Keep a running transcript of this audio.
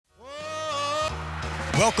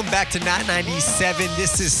Welcome back to Not 97.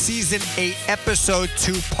 This is Season 8, Episode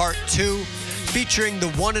 2, Part 2, featuring the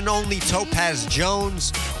one and only Topaz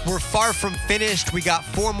Jones. We're far from finished. We got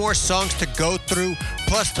 4 more songs to go through,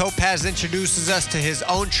 plus Topaz introduces us to his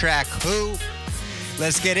own track, Who?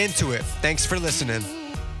 Let's get into it. Thanks for listening.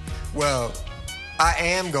 Well, I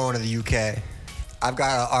am going to the UK. I've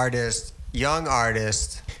got an artist, young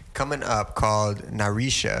artist, coming up called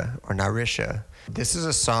Narisha. This is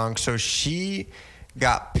a song, so she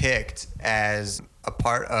got picked as a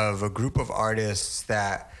part of a group of artists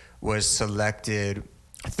that was selected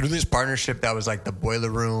through this partnership that was like the Boiler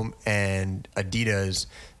Room and Adidas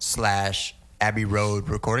 / Abbey Road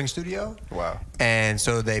recording studio. Wow. And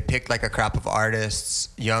so they picked like a crop of artists,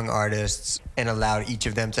 young artists, and allowed each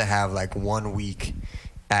of them to have like 1 week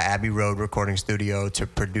at Abbey Road recording studio to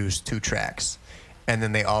produce 2 tracks. And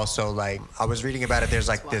then they also like, I was reading about it, there's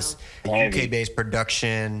like this UK-based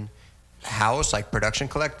production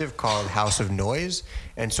collective called House of Noise,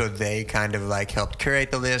 and so they kind of like helped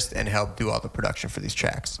curate the list and helped do all the production for these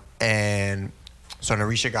tracks. And so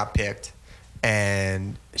Narisha got picked,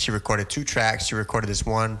 and she recorded 2 tracks. She recorded this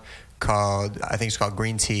one called, I think it's called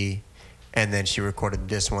Green Tea, and then she recorded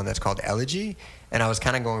this one that's called Elegy. And I was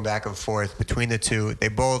kind of going back and forth between the two. They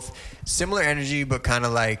both similar energy, but kind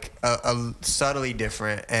of like a subtly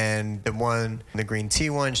different. And the Green Tea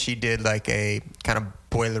one, she did like a kind of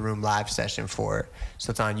Boiler Room live session for it.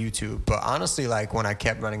 So it's on YouTube. But honestly, like when I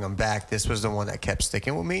kept running them back, this was the one that kept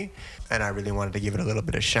sticking with me. And I really wanted to give it a little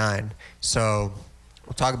bit of shine. So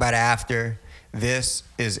we'll talk about it after. This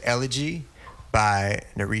is Elegy by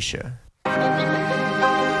Narisha.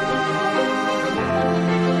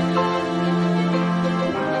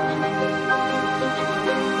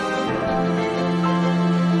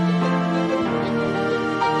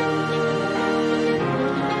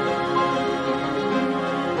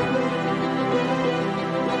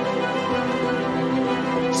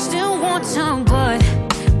 But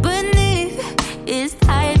beneath is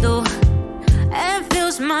tidal and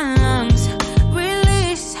fills my lungs.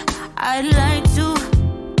 Release, I'd like to.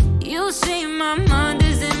 You see, my mind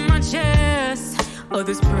is in my chest. Oh,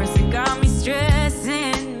 this person got me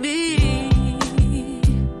stressing me.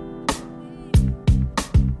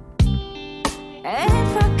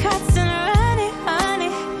 Apricots and honey,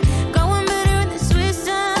 going better in the sweet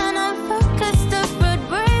sun. I'm focused, afraid,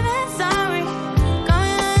 brave and sorry.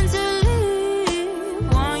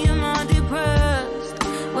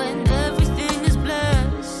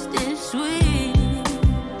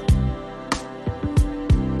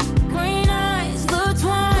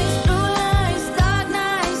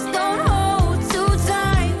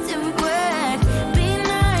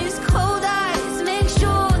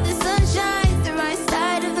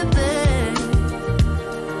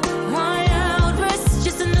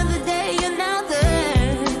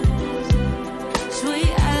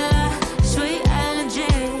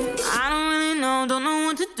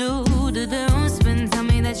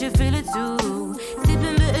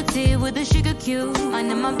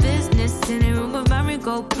 Minding my business in a room of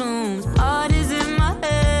marigold blooms. Heart is in my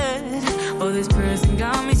head. Oh, this person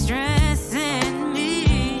got me stressing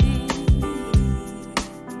me.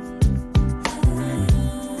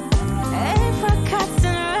 Apricots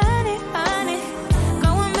and honey,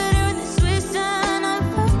 going better in the sweet sun. I'm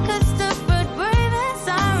focused, afraid, brave and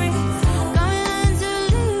sorry. Going to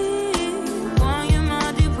leave, want you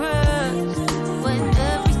my depressed. When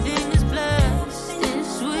everything is blessed and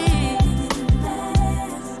sweet.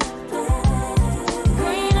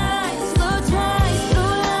 Green eyes, look twice,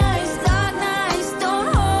 blue lights, dark nights, don't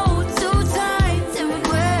hold too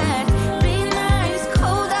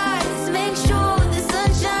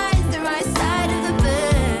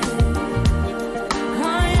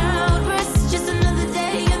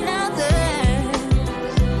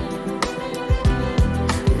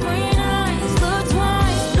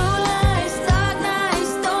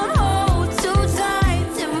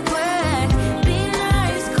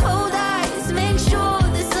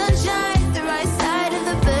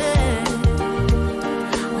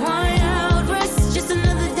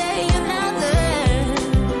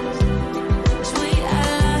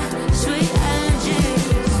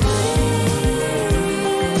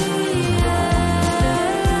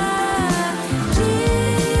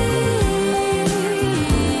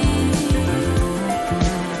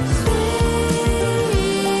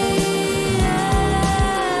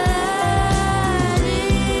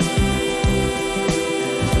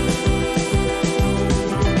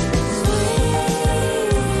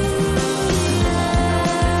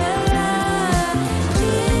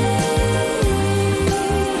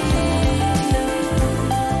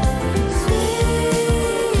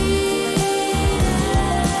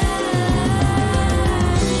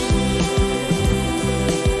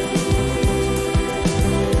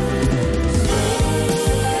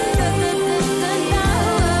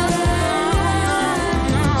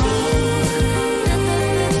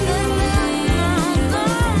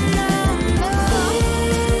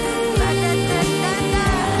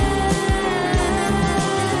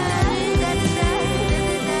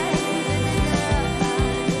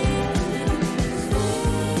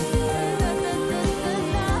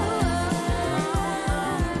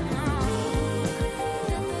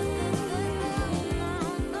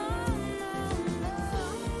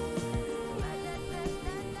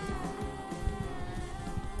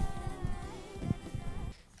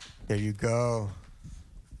There you go.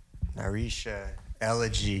 Narisha,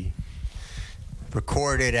 Elegy.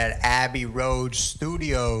 Recorded at Abbey Road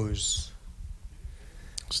Studios.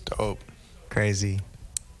 It's dope. Crazy.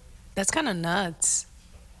 That's kind of nuts.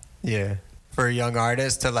 Yeah. For a young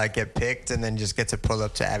artist to like get picked and then just get to pull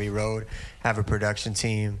up to Abbey Road, have a production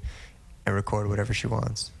team, and record whatever she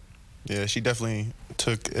wants. Yeah, she definitely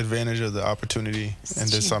took advantage of the opportunity and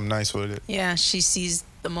did something nice with it. Yeah, she seized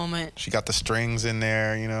the moment. She got the strings in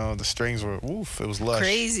there, you know, the strings were, oof, it was lush.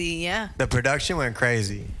 Crazy, yeah. The production went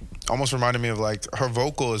crazy. Almost reminded me of like, her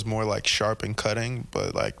vocal is more like sharp and cutting,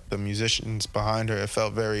 but like the musicians behind her, it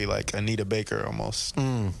felt very like Anita Baker almost.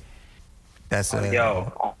 That's a...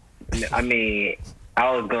 Yo, I mean, I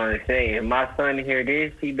was going to say, if my son hear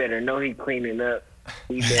this, he better know he cleaning up.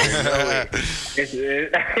 He better know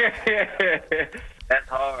it. That's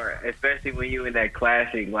hard, especially when you in that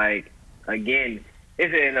classic, like, again,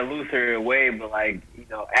 it's in a looser way, but like, you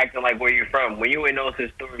know, acting like where you're from. When you in those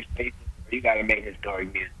historic spaces, you got to make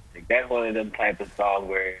historic music. That's one of them type of songs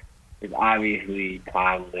where it's obviously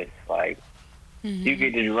timeless. Like, you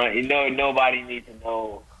could just run, you know, nobody needs to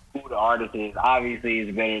know who the artist is. Obviously,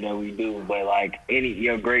 it's better than we do, but like,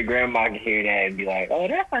 your great grandma can hear that and be like, oh,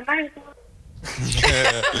 that's a nice one.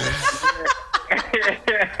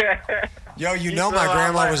 Yo, you know my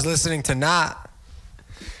grandma was listening to Not.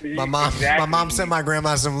 My mom sent my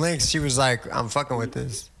grandma some links. She was like, I'm fucking with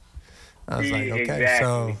this. I was like, okay,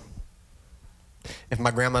 so if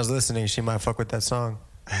my grandma's listening, she might fuck with that song.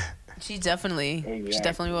 She definitely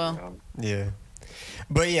will. Yeah.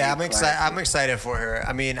 But yeah, I'm excited for her.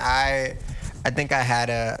 I mean, I think I had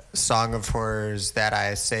a song of hers that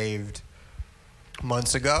I saved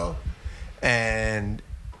months ago. And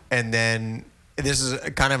then this is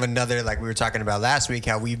kind of another, like we were talking about last week,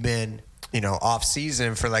 how we've been, you know, off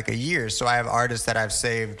season for like a year. So I have artists that I've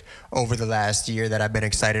saved over the last year that I've been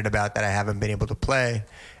excited about that I haven't been able to play.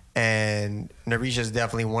 And Narisha is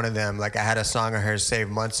definitely one of them. Like I had a song of hers saved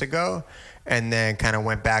months ago and then kind of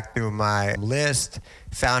went back through my list,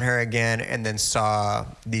 found her again, and then saw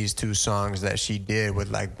these two songs that she did with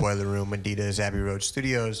like Boiler Room, Adidas, Abbey Road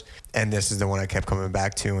Studios. And this is the one I kept coming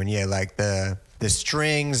back to. And yeah, like the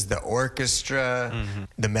strings, the orchestra,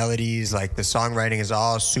 the melodies, like the songwriting is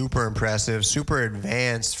all super impressive, super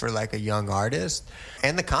advanced for like a young artist.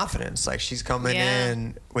 And the confidence, like she's coming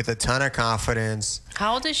in with a ton of confidence.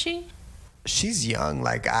 How old is she? She's young.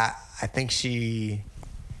 Like I think she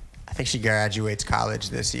graduates college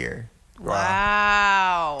this year.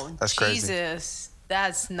 Wow. That's crazy. Jesus.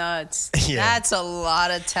 That's nuts. Yeah. That's a lot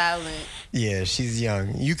of talent. Yeah, she's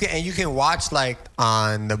young. You can watch like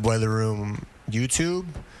on the Boiler Room YouTube,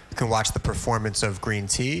 you can watch the performance of Green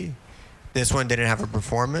Tea. This one didn't have a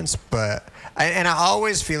performance, but I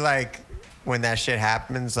always feel like when that shit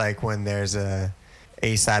happens, like when there's a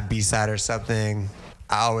A-side, B-side or something,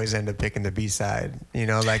 I always end up picking the B-side. You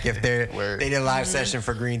know, like if they did a live session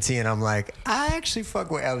for Green Tea and I'm like, I actually fuck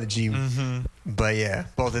with Elegy. But yeah,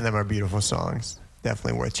 both of them are beautiful songs.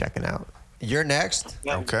 Definitely worth checking out. You're next.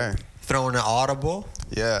 Okay. Throwing an audible.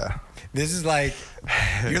 Yeah. This is like,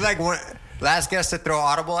 you're like one. Last guest to throw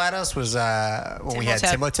audible at us was when we had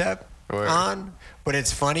Timotep on. But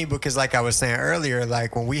it's funny because like I was saying earlier,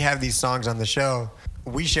 like when we have these songs on the show,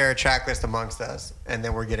 we share a track list amongst us and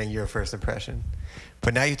then we're getting your first impression.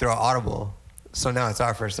 But now you throw audible. So now it's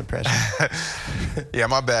our first impression. Yeah,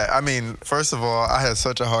 my bad. I mean, first of all, I had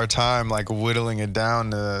such a hard time like whittling it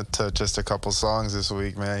down to just a couple songs this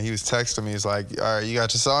week, man. He was texting me. He's like, all right, you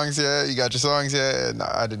got your songs yet? You got your songs yet? And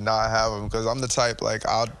I did not have them because I'm the type, like,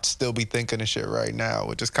 I'll still be thinking of shit right now,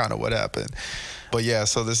 which is kind of what happened. But yeah,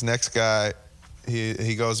 so this next guy,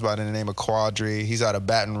 he goes by the name of Quadri. He's out of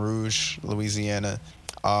Baton Rouge, Louisiana.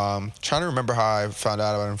 Trying to remember how I found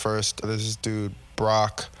out about him first. This dude,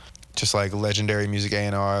 Brock. Just like legendary music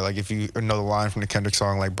A&R. Like if you know the line from the Kendrick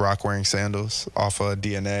song, like Brock wearing sandals off of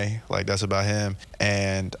DNA, like that's about him.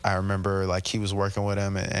 And I remember like he was working with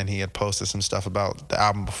him and he had posted some stuff about the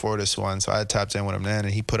album before this one. So I had tapped in with him then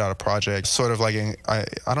and he put out a project sort of like I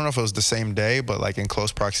don't know if it was the same day, but like in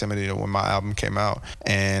close proximity to when my album came out.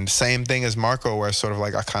 And same thing as Marco, where sort of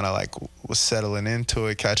like I kind of like was settling into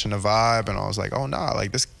it, catching the vibe. And I was like, oh nah,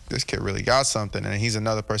 like this kid really got something. And he's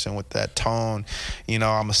another person with that tone. You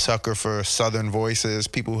know, I'm a sucker for Southern voices,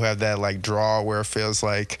 people who have that like draw where it feels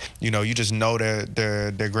like, you know, you just know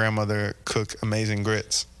their grandmother cooked amazing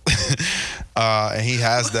grits. And he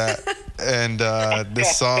has that. And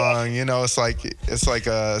this song, you know, it's like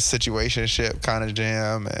a situationship kind of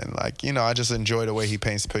jam. And like, you know, I just enjoy the way he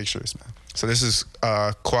paints pictures, man. So this is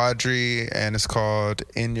Quadri and it's called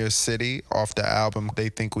In Your City off the album They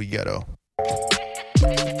Think We Ghetto.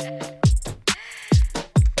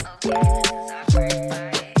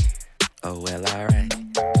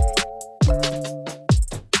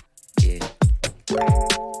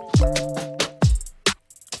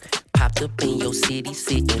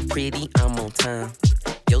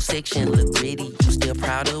 Your section look pretty, you still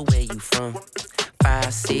proud of where you from.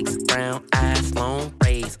 5'6", brown eyes, long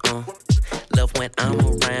braids, Love when I'm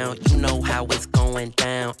around, you know how it's going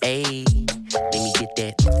down. Ayy, let me get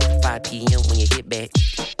that. 5 p.m. when you hit back.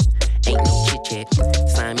 Ain't no chit chat.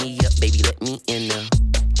 Sign me up, baby, let me in there.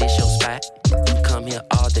 This your spot, you come here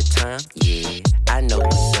all the time. Yeah, I know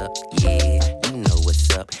what's up. Yeah, you know what's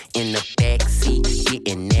up. In the backseat,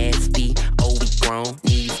 getting nasty. Oh, we grown,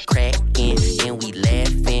 knees cracking, and we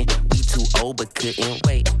laughing. We too old but couldn't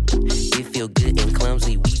wait. It feel good and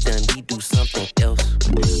clumsy. We do something else.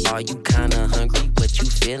 Are you kinda hungry? What you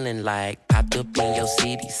feeling like? Popped up in your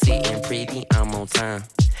city, sitting pretty. I'm on time.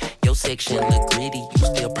 Your section look gritty. You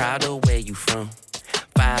still proud of where you from?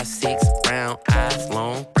 5'6", brown eyes,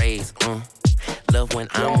 long braids. Love when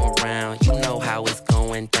I'm around. You know how it's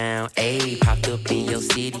going down. Ayy, popped up in your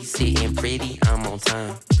city, sitting pretty. I'm on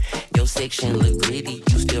time. Your section look gritty.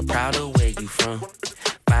 You still proud of where you from?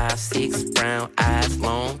 5'6", brown eyes,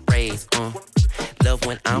 long braids. Love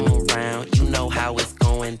when I'm around. You know how it's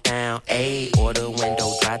going down. Ayy, order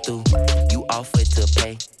window drive through. You offered to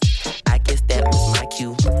pay. I guess that was my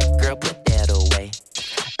cue. Girl, put that away.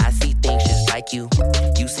 I see things just like you.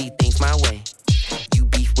 You see things my way. You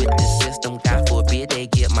beef with the system. God forbid they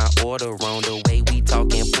get my order wrong. The way we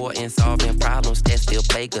talk important, solving problems that still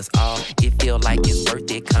plague us all. It feel like it's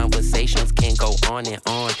worth it. Conversations can go on and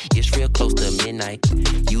on. It's real close to midnight.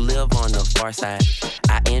 You live on the far side.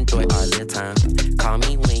 I enjoy our little time. Call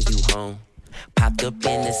me when you home. Popped up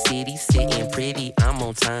in the city, sitting pretty. I'm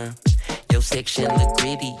on time. Your section look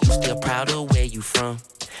gritty. You still proud of where you from?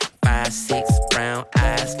 5'6", brown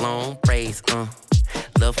eyes, long braids.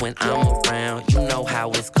 Love when I'm around. You know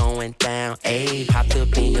how it's going down. Ayy, popped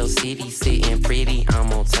up in your city, sitting pretty.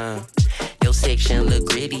 I'm on time. Your section look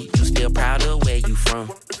gritty. You still proud of where you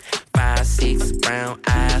from? 5'6", brown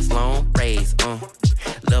eyes, long braids.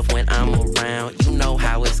 Love when I'm around. You know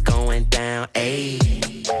how it's going down. Ayy.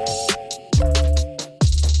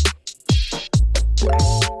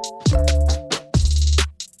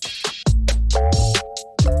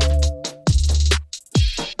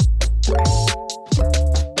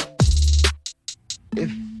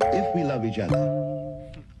 If we love each other,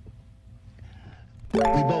 we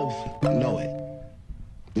both know it.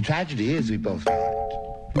 The tragedy is we both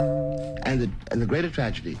know it. And the greater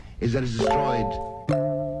tragedy is that it's destroyed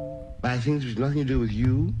by things which have nothing to do with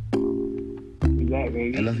you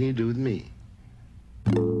and nothing to do with me.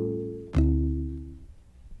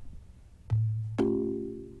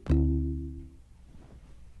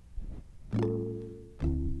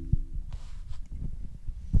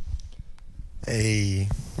 Hey,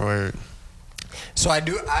 Word. so I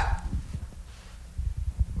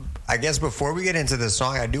guess before we get into the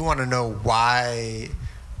song, I do want to know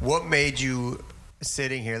what made you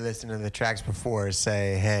sitting here listening to the tracks before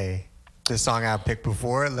say, hey, the song I picked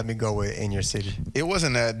before, let me go with In Your City. It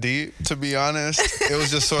wasn't that deep, to be honest. It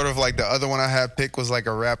was just sort of like the other one I had picked was like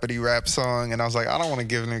a rapidy rap song. And I was like, I don't want to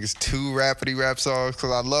give niggas 2 rapidy rap songs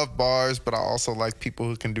because I love bars, but I also like people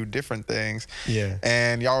who can do different things. Yeah.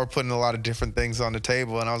 And y'all were putting a lot of different things on the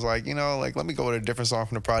table. And I was like, let me go with a different song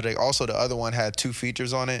from the project. Also, the other one had 2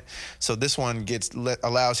 features on it. So this one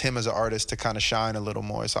allows him as an artist to kind of shine a little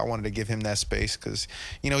more. So I wanted to give him that space because,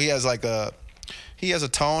 he has a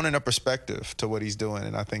tone and a perspective to what he's doing,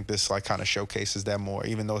 and I think this like kind of showcases that more,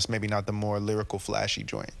 even though it's maybe not the more lyrical, flashy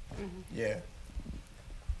joint. Yeah.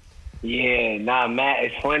 Yeah, Matt,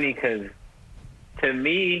 it's funny because to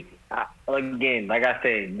me, again, like I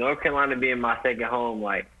said, North Carolina being my second home,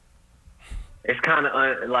 like, it's kind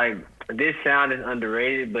of like this sound is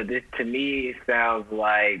underrated, but this to me it sounds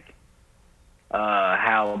like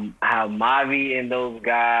how Mavi and those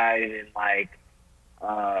guys and like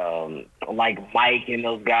Mike and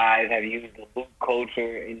those guys have used the loop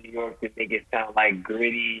culture in New York to make it sound like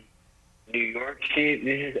gritty New York shit.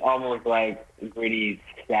 This is almost like gritty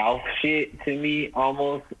South shit to me,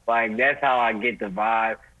 almost. Like, that's how I get the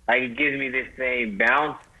vibe. Like, it gives me this same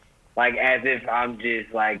bounce, like, as if I'm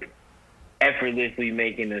just, like, effortlessly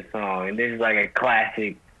making a song. And this is, like, a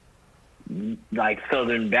classic, like,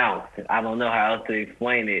 Southern bounce. I don't know how else to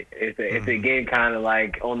explain it. It's again, kind of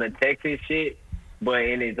like on the Texas shit, but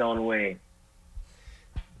in its own way.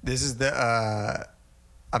 This is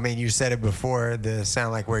you said it before, the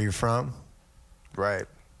sound like where you're from. Right.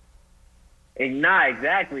 And not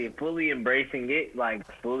exactly. Fully embracing it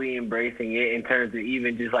in terms of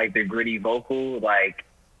even just like the gritty vocal, like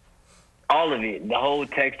all of it. The whole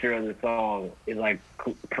texture of the song is like,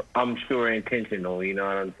 I'm sure intentional, you know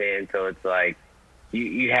what I'm saying? So it's like,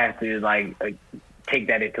 you have to like take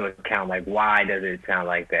that into account. Like, why does it sound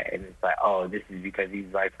like that? And it's like, oh, this is because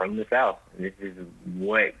he's like from the South. And this is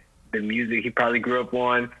what the music he probably grew up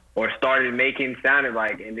on or started making sounded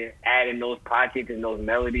like, and then adding those pockets and those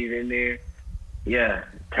melodies in there. Yeah,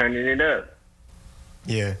 turning it up.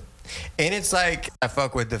 Yeah. And it's like, I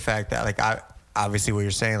fuck with the fact that, like, obviously what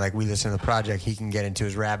you're saying, like, we listen to the project, he can get into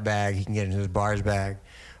his rap bag, he can get into his bars bag.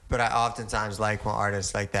 But I oftentimes like when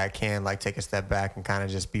artists like that can, like, take a step back and kind of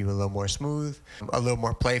just be a little more smooth, a little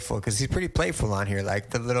more playful, because he's pretty playful on here. Like,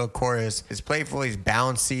 the little chorus is playful, he's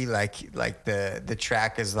bouncy, like the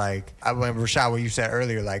track is like, I remember, Rashad, what you said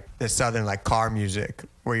earlier, like the southern, like, car music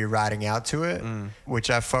where you're riding out to it, which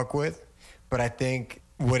I fuck with. But I think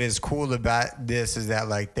what is cool about this is that,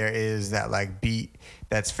 like, there is that, like, beat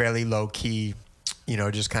that's fairly low key, you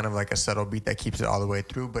know, just kind of like a subtle beat that keeps it all the way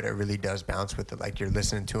through, but it really does bounce with it. Like, you're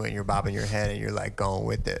listening to it and you're bobbing your head and you're, like, going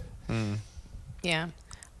with it. Yeah.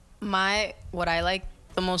 What I like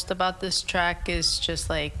the most about this track is just,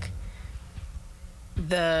 like,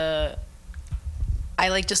 I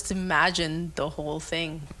like just imagine the whole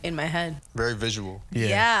thing in my head. Very visual.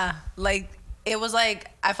 Yeah. Like, it was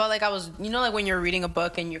like, I felt like I was, you know, like when you're reading a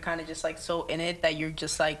book and you're kind of just, like, so in it that you're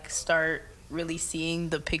just, like, start really seeing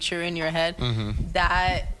the picture in your head.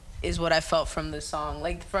 That is what I felt from this song.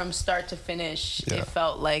 Like, from start to finish, it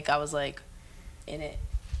felt like I was, like, in it,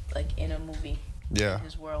 like, in a movie. Yeah. In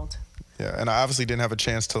his world. Yeah, and I obviously didn't have a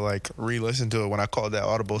chance to, like, re-listen to it when I called that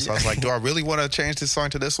audible. So I was like, do I really want to change this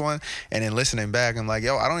song to this one? And then listening back, I'm like,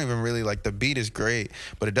 yo, I don't even really, like, the beat is great,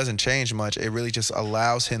 but it doesn't change much. It really just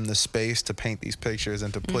allows him the space to paint these pictures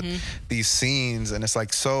and to put these scenes. And it's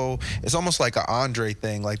like, so it's almost like an Andre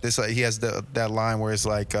thing. Like this, he has that line where it's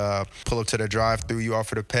like, pull up to the drive-thru, you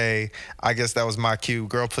offer to pay. I guess that was my cue.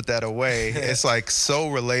 Girl, put that away. It's like so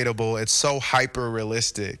relatable. It's so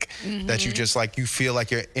hyper-realistic that you just, like, you feel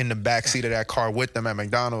like you're in the backseat of that car with them at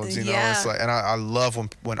McDonald's, you know. It's like, and I love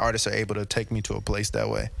when artists are able to take me to a place that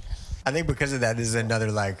way. I think because of that, this is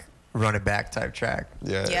another, like, run it back type track.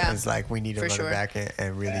 Yeah. It's like, we need to For run sure. it back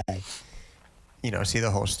and really, you know, see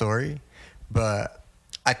the whole story. But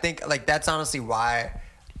I think, like, that's honestly why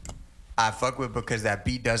I fuck with, because that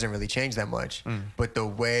beat doesn't really change that much. But the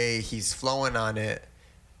way he's flowing on it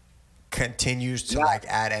continues to, like,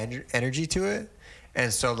 add energy to it.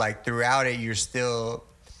 And so, like, throughout it,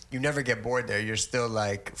 you never get bored there. You're still,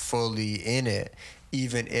 like, fully in it,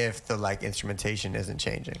 even if the, like, instrumentation isn't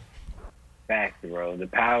changing. Facts, bro. The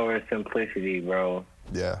power of simplicity, bro.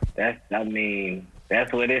 Yeah. That's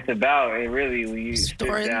what it's about. And really, when you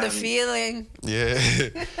Storing the feeling. Yeah.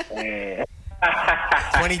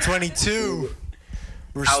 2022,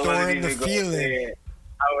 restoring the feeling.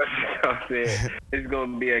 I was gonna say, it's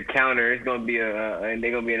gonna be a counter. It's gonna be and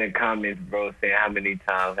they're gonna be in the comments, bro, saying how many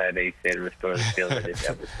times have they said restore the feeling in this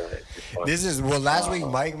episode. Last week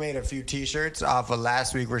Mike made a few T-shirts off of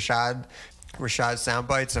last week Rashad sound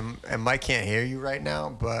bites, and Mike can't hear you right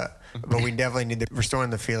now, but we definitely need the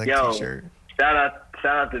restoring the feeling T-shirt. Shout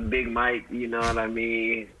out to Big Mike. You know what I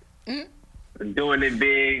mean? Doing it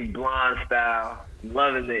big, blonde style,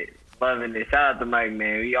 loving it. Shout out to Mike,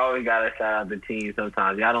 man. We always gotta shout out the team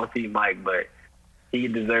sometimes. Y'all don't see Mike, but he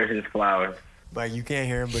deserves his flowers. Like, you can't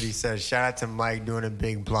hear him, but he says, shout out to Mike doing a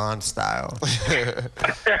big blonde style. Yeah,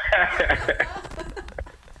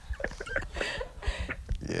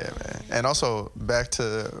 man. And also, back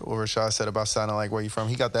to what Rashad said about sounding like where you from.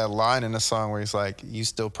 He got that line in the song where he's like, you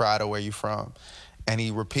still proud of where you from. And he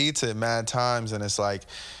repeats it mad times, and it's like,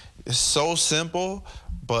 it's so simple,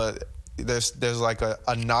 but there's like a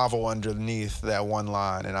novel underneath that one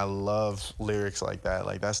line, and I love lyrics like that.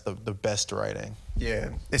 Like, that's the best writing. Yeah.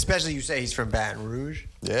 Especially you say he's from Baton Rouge.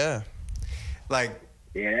 Yeah. Like,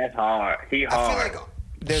 Yeah, that's hard. He hard. I feel like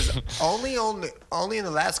there's only in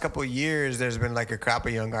the last couple of years there's been, like, a crop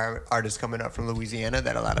of young artists coming up from Louisiana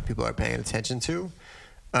that a lot of people are paying attention to.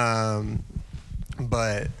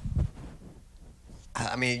 But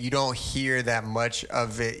I mean, you don't hear that much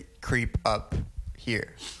of it creep up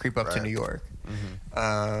to New York.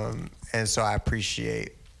 And so I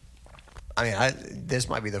appreciate, this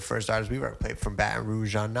might be the first artist we've ever played from Baton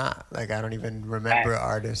Rouge on Not. Like, I don't even remember an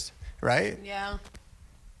artist, right? Yeah.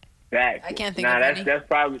 Facts. I can't think of any.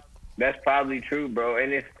 That's probably true, bro.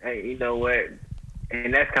 And it's, you know what,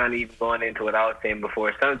 and that's kind of even going into what I was saying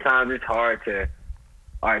before. Sometimes it's hard to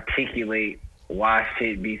articulate why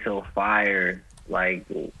shit be so fire. Like,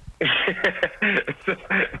 so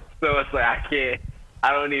it's like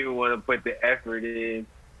I don't even want to put the effort in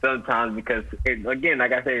sometimes, because again,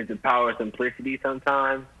 like I said, it's the power of simplicity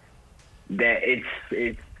sometimes that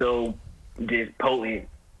it's so just potent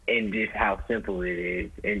in just how simple it is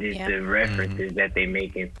and just the references that they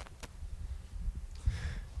making.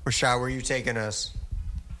 Rashad, where you taking us?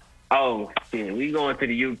 Oh shit, we going to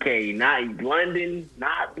the UK, not London,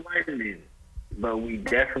 but we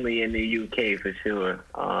definitely in the UK for sure.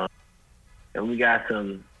 And we got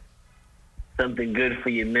something good for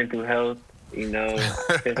your mental health. You know,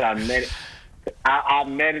 since I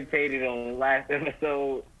meditated on the last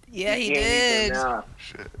episode. Yeah, he did. So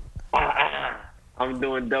now, I'm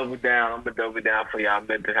doing double down. I'm gonna double down for y'all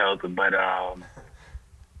mental health, but that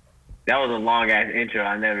was a long ass intro.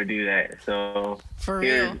 I never do that. So For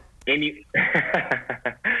real. Here's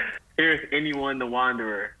Anyone the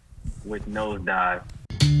Wanderer with Nosedive.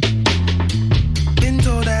 Been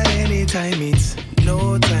told that anytime it's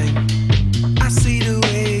no time. I see the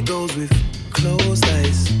way it goes with closed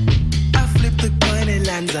eyes. I flip the coin, it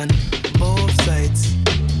lands on both sides.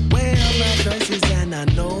 Weigh up my choices and I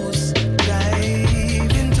nose dive.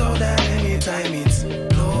 Been told that anytime it's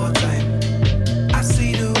no time. I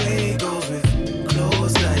see the way it goes with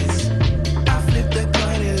closed eyes. I flip the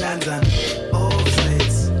coin, it lands on both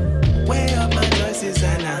sides. Weigh up my choices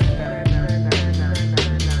and I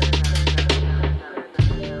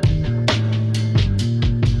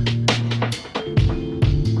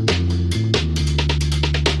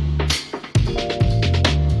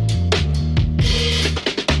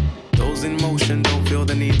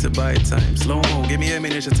to buy time. Slow-mo, give me a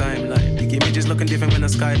miniature timeline. The images looking different when I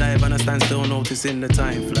skydive and I stand still noticing the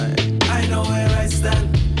time fly. I know where I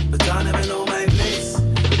stand, but I never know my place.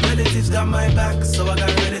 Relatives got my back, so I got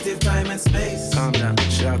relative time and space. Calm down,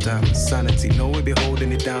 shout out, sanity. No, we be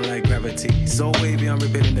holding it down like gravity. So wavy, I'm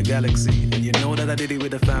rebuilding the galaxy. And you know that I did it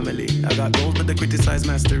with the family. I got goals, but they criticize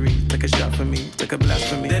mastery. Take a shot for me, take a blast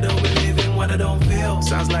for me. They don't believe in what I don't feel.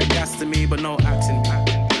 Sounds like gas to me, but no acting.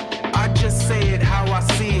 I just say it how I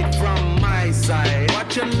see it from my side.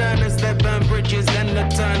 Watch and learn as they burn bridges, then they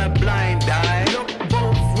turn a blind eye. Look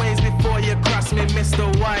both ways before you cross me, Mr.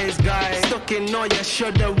 Wise Guy. Stuck in all you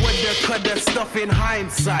shoulda, woulda, coulda stuff in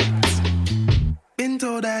hindsight. Been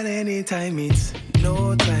told that anytime it's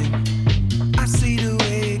no time. I see the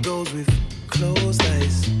way it goes with closed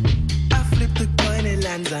eyes. I flip the coin, it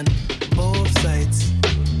lands on both sides.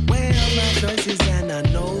 Weigh up my choices and I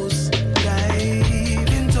nose dive.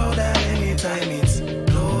 That anytime it's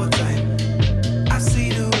no time. I see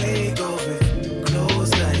the way it goes with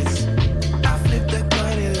closed eyes. I flip the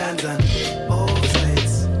coin, it lands on both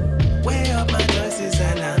sides. Weigh up my choices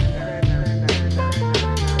and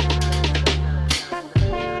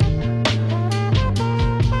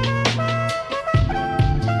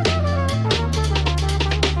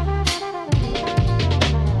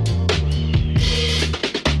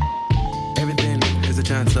everything is a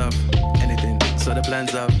chance of anything. So the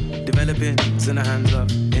plans of developing, it's in the hands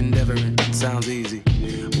of endeavoring. Sounds easy.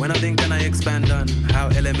 When I think, then I expand on how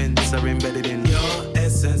elements are embedded in your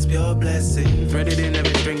essence, pure blessing. Threaded in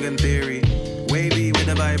every string and theory. Wavy with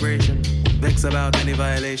a vibration. Vex about any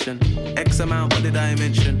violation. X amount for the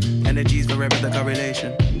dimension. Energies forever the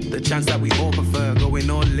correlation. The chance that we all prefer going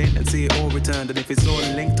all in and see it all returned. And if it's all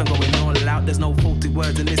linked and going all out, there's no faulty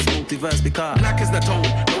words in this multiverse because black is the tone.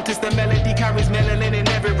 Notice the melody carries melanin in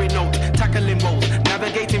every note. Tackling woes,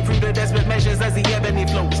 navigating through the desperate measures as the ebony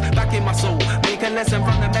flows. Back in my soul, make a lesson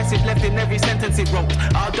from the message left in every sentence it wrote.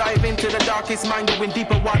 I'll dive into the darkest mind, going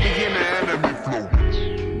deeper while we hear the enemy flow.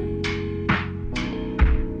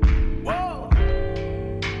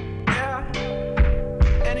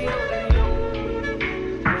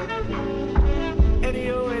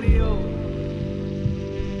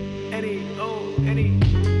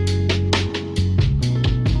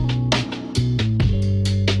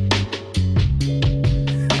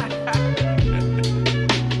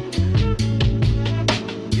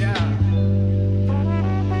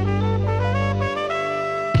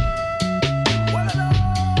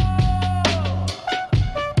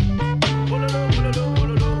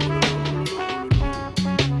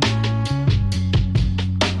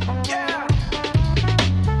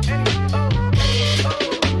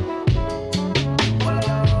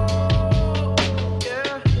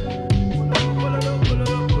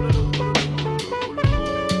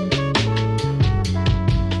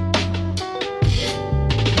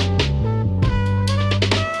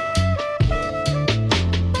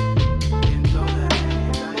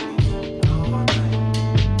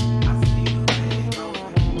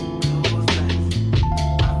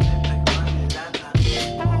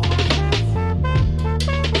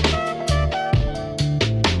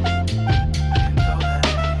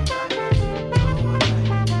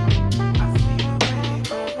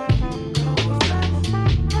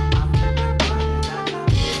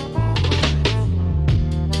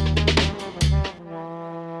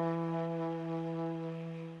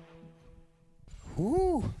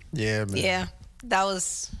 Yeah, man. Yeah, that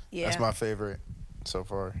was That's my favorite so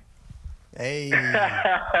far. Hey,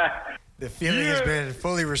 the feeling has been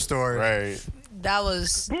fully restored. Right. That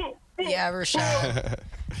was Rashad.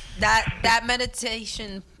 that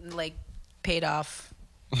meditation like paid off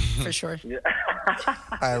for sure. All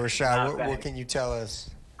right, Rashad, what can you tell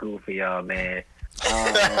us? Cool for y'all, man.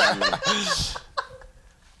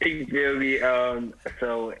 You feel me?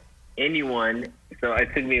 So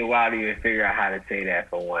it took me a while to even figure out how to say that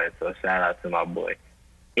for one. So shout out to my boy.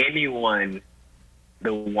 Anyone,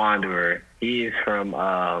 the Wanderer. He is from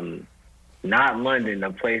not London,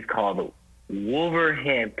 a place called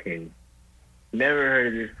Wolverhampton. Never heard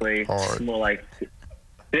of this place. Hard. It's more like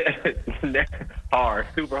hard,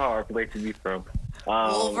 super hard place to be from.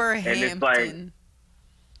 Wolverhampton. And it's like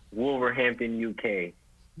Wolverhampton, UK.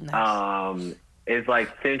 Nice. It's like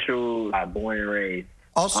central, born and raised.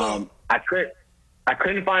 Also, I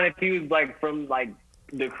couldn't find if he was like from like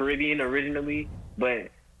the Caribbean originally, but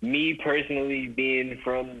me personally being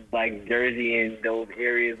from like Jersey and those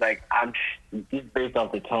areas, like I'm just based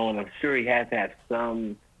off the tone, I'm sure he has to have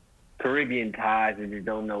some Caribbean ties. I just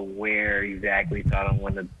don't know where exactly, so I don't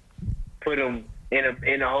want to put him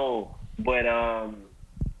in a hole. But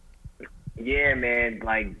yeah, man,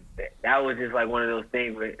 like that was just like one of those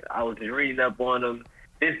things where I was just reading up on him.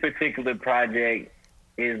 This particular project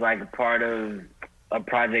is like a part of a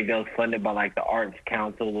project that was funded by like the Arts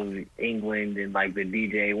Council of England, and like one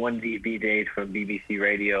of the DJs from BBC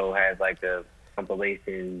Radio has like a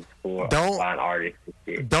compilation for fine artists and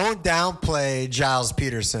shit. Don't downplay Giles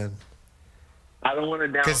Peterson. I don't want to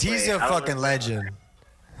downplay because he's a fucking legend.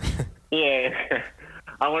 Yeah,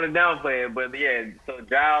 I want to downplay it, but yeah. So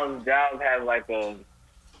Giles has like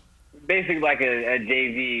basically like a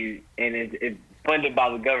JV, and it's funded by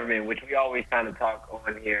the government, which we always kind of talk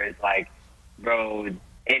on here. It's like, bro,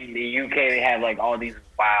 in the UK they have like all these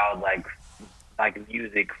wild like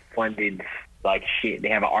music funded like shit. They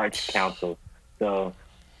have an arts council, so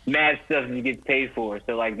mad stuff you get paid for.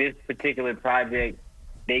 So like this particular project,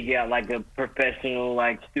 they got like a professional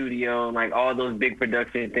like studio and like all those big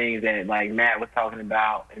production things that like Matt was talking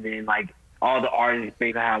about, and then like all the artists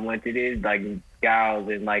based on how much it is, like Giles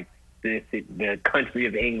and like the country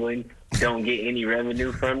of England don't get any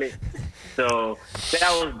revenue from it. So that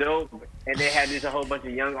was dope. And they had just a whole bunch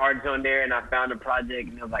of young artists on there, and I found a project,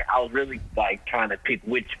 and I was like, I was really like trying to pick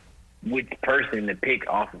which person to pick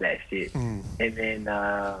off of that shit. And then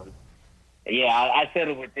I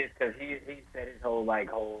settled with this because he said his whole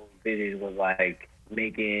vision was like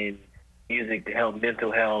making music to help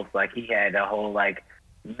mental health. Like he had a whole like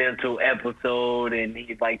mental episode, and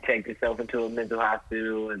he like checked himself into a mental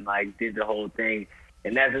hospital and like did the whole thing.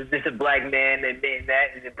 And that's just a black man that did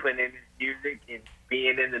that and then putting in his music and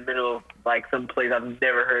being in the middle of like some place I've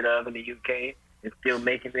never heard of in the UK and still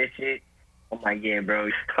making this shit. I'm like, yeah, bro,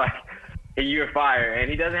 like you're fire. And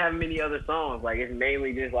he doesn't have many other songs. Like it's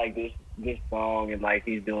mainly just like this song, and like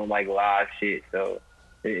he's doing like live shit. So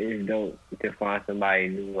it's dope to find somebody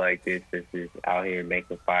new like this that's just out here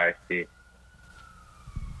making fire shit.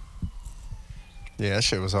 Yeah, that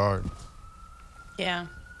shit was hard. Yeah,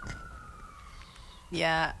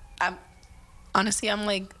 I'm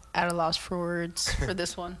like at a loss for words for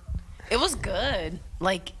this one. It was good.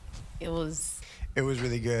 Like it was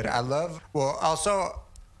really good. Also,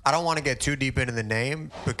 I don't want to get too deep into the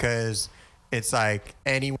name because it's like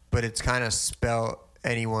but it's kind of spelled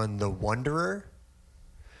anyone the Wanderer,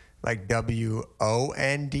 like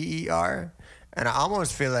WONDER, and I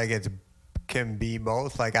almost feel like it can be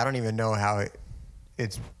both. Like I don't even know how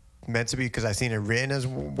it's meant to be because I've seen it written as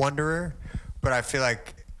Wanderer, but I feel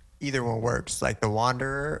like either one works, like the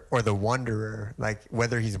Wanderer or the Wanderer, like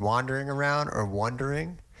whether he's wandering around or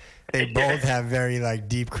wondering, they both have very like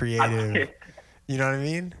deep creative, you know what I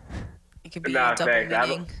mean? It could be a double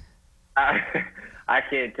meaning. I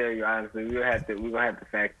can't tell you honestly. We're gonna have to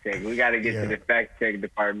fact check. We got to get to the fact check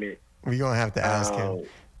department. We're gonna have to ask him.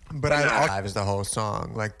 But I is the whole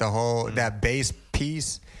song, like the whole that bass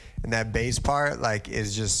piece and that bass part, like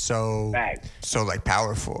is just so like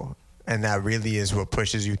powerful. And that really is what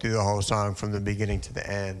pushes you through the whole song from the beginning to the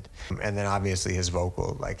end. And then obviously his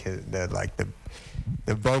vocal, like the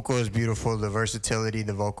vocal is beautiful, the versatility,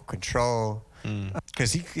 the vocal control.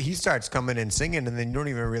 Because he starts coming and singing, and then you don't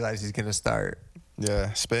even realize he's gonna start.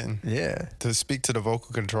 Yeah, spitting. Yeah. To speak to the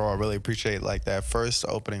vocal control, I really appreciate like that first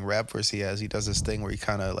opening rap verse he has. He does this thing where he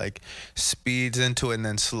kind of like speeds into it and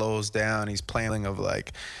then slows down. He's playing of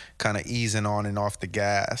like kind of easing on and off the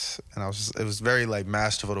gas, and it was very like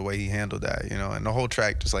masterful the way he handled that, you know. And the whole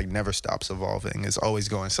track just like never stops evolving. It's always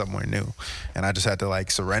going somewhere new, and I just had to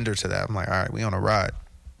like surrender to that. I'm like, all right, we on a ride.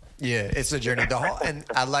 Yeah, it's a journey. The whole, and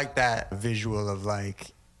I like that visual of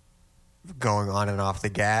like going on and off the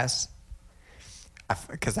gas.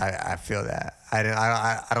 Because I feel that.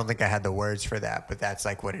 I don't think I had the words for that, but that's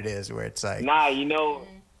like what it is, where it's like. Nah, you know,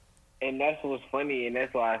 and that's what's funny, and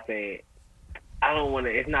that's why I say I don't want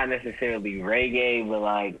to. It's not necessarily reggae, but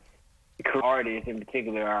like artists in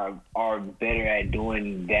particular are better at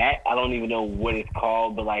doing that. I don't even know what it's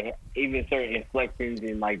called, but like even certain inflections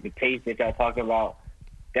and like the taste that y'all talking about,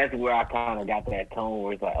 that's where I kind of got that tone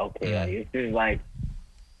where it's like, okay, like, it's just like.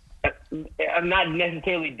 I'm not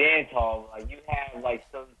necessarily dance hall. Like you have like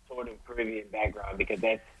some sort of Caribbean background because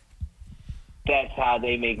that's how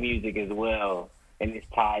they make music as well, and it's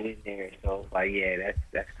tied in there. So it's like, yeah,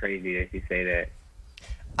 that's crazy that you say that.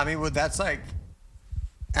 I mean, well, that's like,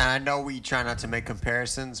 and I know we try not to make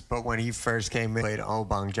comparisons, but when he first came in, he played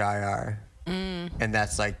Obang Jayar, and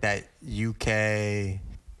that's like that UK.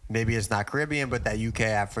 Maybe it's not Caribbean, but that UK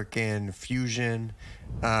African fusion,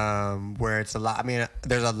 where it's a lot. I mean,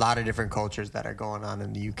 there's a lot of different cultures that are going on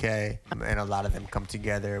in the UK, and a lot of them come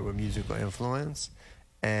together with musical influence.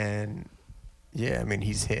 And yeah, I mean,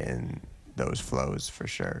 he's hitting those flows for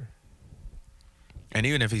sure. And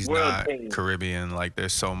even if he's World not thing. Caribbean, like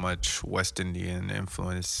there's so much West Indian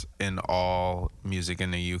influence in all music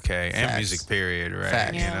in the UK and Facts. music period, right?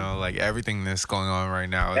 Facts. You know, like everything that's going on right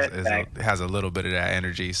now has a little bit of that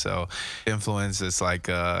energy. So influence is like,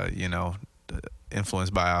 you know,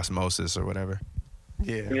 influenced by osmosis or whatever.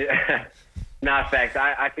 Yeah. Nah, facts.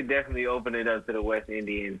 I could definitely open it up to the West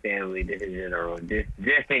Indian family just in general, just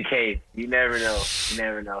in case. You never know. You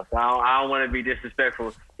never know. So I don't want to be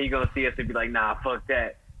disrespectful. He gonna see us and be like, nah, fuck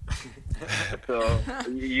that. So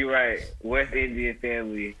you're right. West Indian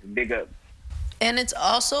family, big up. And it's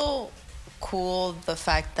also cool the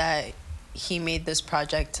fact that he made this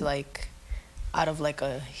project like out of like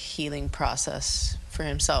a healing process for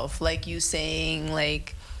himself. Like you saying,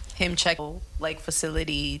 like him check like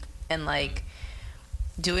facility and like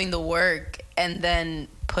doing the work and then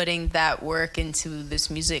putting that work into this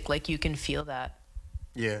music. Like you can feel that.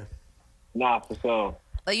 Yeah. Nah, for sure.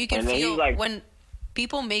 Like you can And then feel he's like- when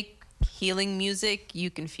people make healing music,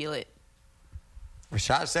 you can feel it.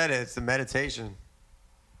 Rashad said it. It's the meditation.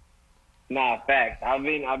 Nah, facts. I've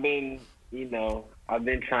been, you know, I've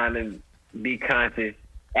been trying to be conscious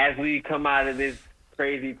as we come out of this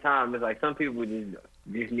crazy time. It's like some people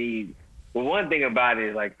just need. Well, one thing about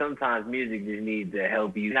it is like sometimes music just needs to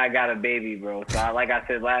help you. I got a baby, bro. So like I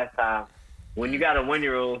said last time, when you got a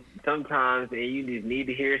 1-year-old, sometimes and you just need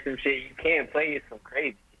to hear some shit. You can't play some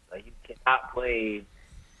crazy. Like you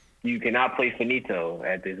cannot play finito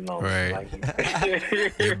at this moment. Right.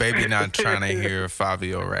 Like, Your baby not trying to hear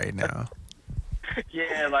Fabio right now.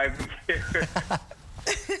 yeah, like.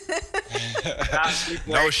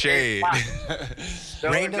 No shade.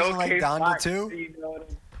 Rain doesn't like K-pop, Donda too? you know what I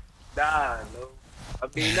mean? Nah, no. I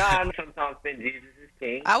mean, nah, sometimes think Jesus is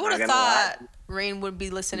king. I would Not have gonna thought lie. Rain would be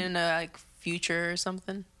listening to like Future or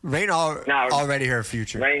something. Rain Nah, already heard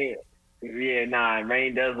Future. Rain, yeah, nah,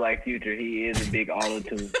 Rain does like Future. He is a big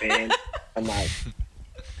auto-tune fan. I'm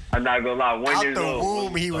not gonna lie. 1 Out year the old.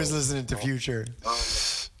 womb, he was listening to Future.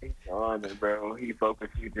 He's on it, bro. He fuck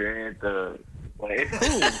with Future and the. Like, it's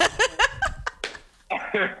cool.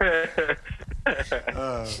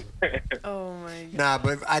 Oh my god. Nah,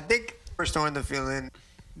 but I think we're starting to feel in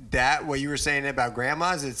that what you were saying about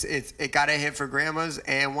grandmas. It got a hit for grandmas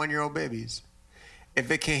and 1-year-old babies. If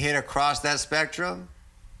it can hit across that spectrum,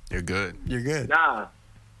 You're good. you're good. Nah,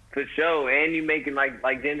 for sure. And you making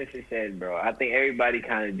like Genesis said, bro. I think everybody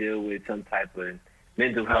kind of deal with some type of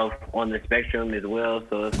mental health on the spectrum as well.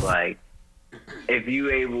 So it's like if you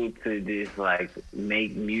able to just like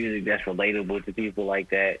make music that's relatable to people like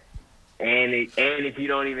that, and if you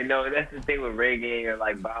don't even know, that's the thing with reggae or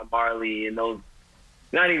like Bob Marley and those.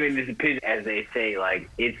 Not even just a pitch, as they say, like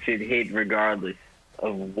it should hit regardless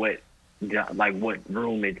of what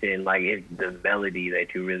room it's in. Like it's the melody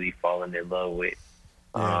that you really falling in love with.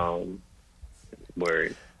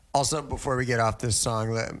 Word. Also, before we get off this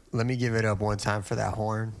song, let me give it up one time for that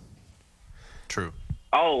horn. True.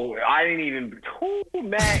 Oh, I didn't even. Oh,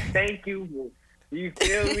 Matt, thank you. You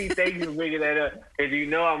feel me? Thank you for bringing that up. Because you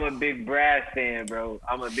know I'm a big brass fan, bro.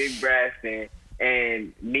 I'm a big brass fan.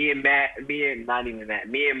 And me and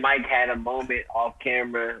Mike had a moment off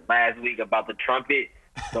camera last week about the trumpet.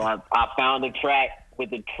 So I found a track with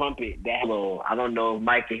the trumpet. I don't know if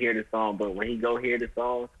Mike can hear the song, but when he go hear the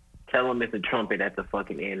song, tell him it's a trumpet at the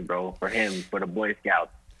fucking end, bro. For him, for the Boy Scouts.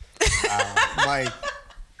 Mike,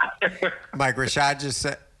 Rashad just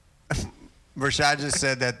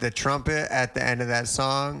said that the trumpet at the end of that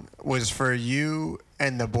song was for you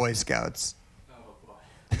and the Boy Scouts.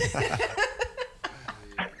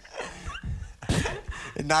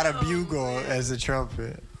 And not a bugle as a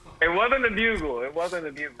trumpet. It wasn't a bugle.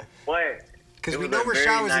 But Because it we was know a very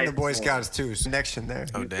Rashad was in nice the Boy one. Scouts too. So connection there.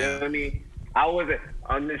 Oh, You damn. feel me? I was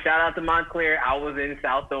shout out to Montclair. I was in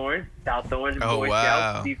South Orange Oh, Boy wow.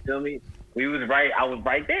 Scouts. You feel me? I was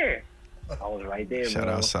right there. Shout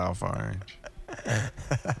bro. out South Orange.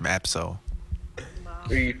 Mapso.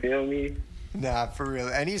 You feel me? Nah, for real.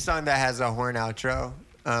 Any song that has a horn outro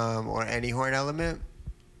or any horn element,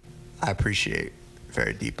 I appreciate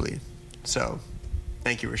very deeply. So,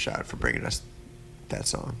 thank you, Rashad, for bringing us that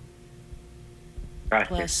song.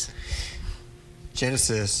 Bless.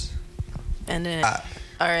 Genesis. And then,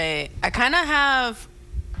 all right, I kind of have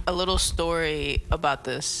a little story about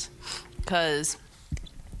this because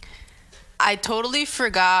I totally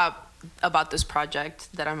forgot about this project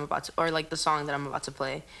that I'm about to, or like the song that I'm about to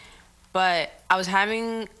play. But I was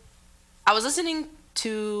listening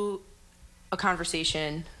to a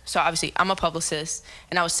conversation. So obviously I'm a publicist,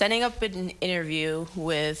 and I was setting up an interview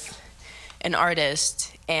with an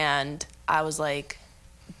artist, and I was like,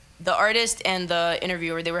 the artist and the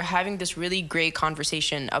interviewer, they were having this really great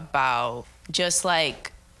conversation about just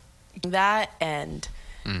like that, and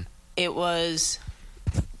it was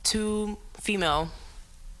two female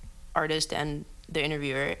artists and the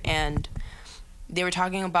interviewer, and they were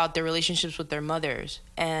talking about their relationships with their mothers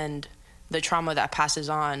and the trauma that passes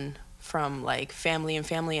on from like family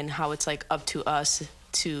and how it's like up to us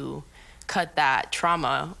to cut that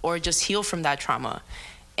trauma or just heal from that trauma.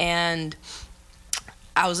 And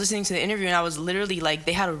I was listening to the interview, and I was literally like,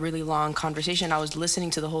 they had a really long conversation. I was listening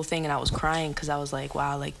to the whole thing, and I was crying because I was like,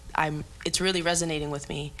 wow, like it's really resonating with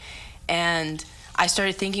me. And I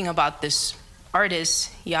started thinking about this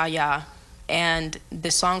artist, Yaya, and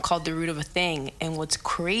this song called The Root of a Thing. And what's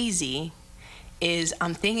crazy is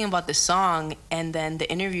I'm thinking about the song, and then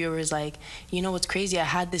the interviewer is like, you know what's crazy? I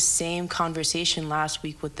had this same conversation last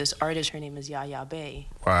week with this artist. Her name is Yaya Bey.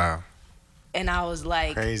 Wow. And I was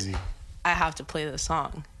like, Crazy. I have to play the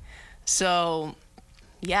song. So,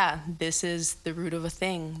 yeah, this is The Root of a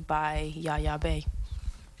Thing by Yaya Bey.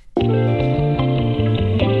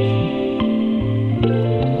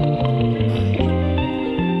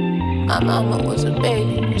 My mama was a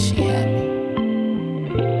baby when she had me.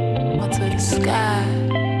 Up to the sky,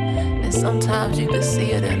 and sometimes you could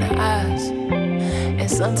see it in her eyes,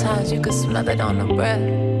 and sometimes you could smell it on her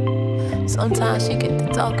breath. Sometimes she get to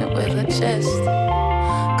talking with her chest.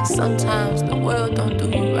 Cause sometimes the world don't do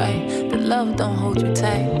you right, the love don't hold you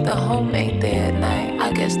tight, the home ain't there at night.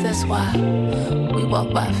 I guess that's why we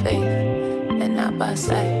walk by faith and not by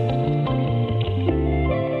sight.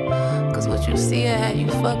 Cause what you see and how you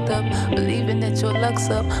fucked up, believing that your luck's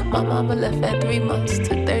up. My mama left at 3 months,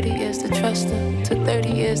 took 30 years to trust her, took 30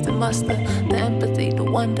 years to muster the empathy, the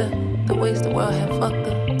wonder, the ways the world had fucked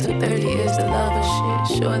her, took 30 years to love her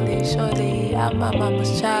shit. Surely, I'm my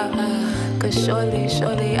mama's child. Cause surely,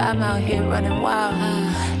 I'm out here running wild.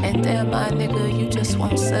 And damn, my nigga, you just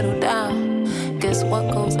won't settle down. Guess what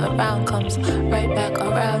goes around comes right back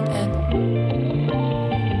around. And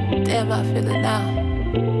damn, I feel it now.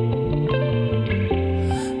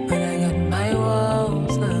 When I got my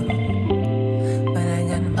walls up, when I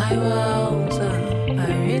got my walls up, I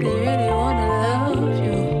really wanna love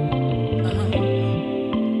you.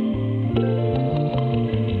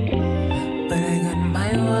 But I got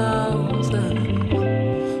my walls up,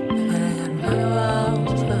 but I got my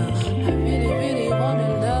walls up, I really wanna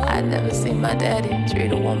love. I never seen my daddy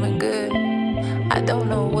treat a woman good. I don't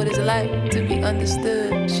know what it's like to be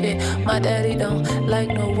understood. Shit, my daddy don't like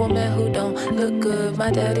no woman who don't look good.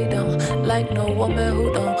 My daddy don't like no woman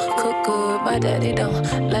who don't cook good. My daddy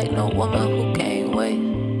don't like no woman who can't wait.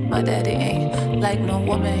 My daddy ain't like no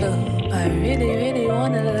woman who I really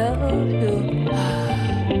wanna love you.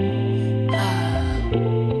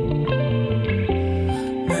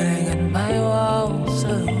 But I got my walls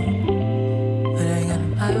up, but I got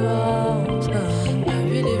my walls up. I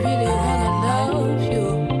really wanna love you.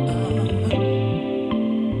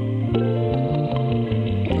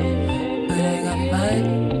 But I got my,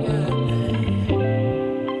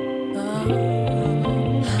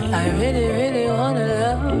 I really wanna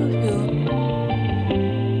love you.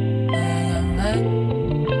 But I got my,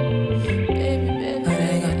 baby.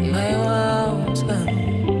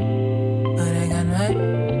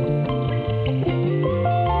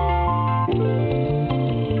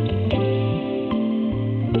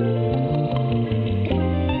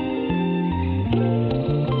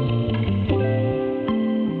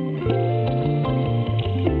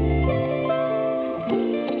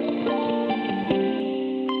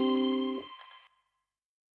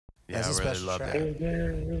 really Special love track.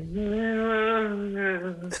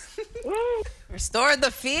 that. Restore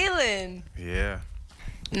the feeling. Yeah.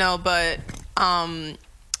 No, but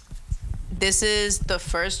this is the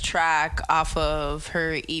first track off of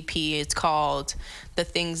her EP. It's called The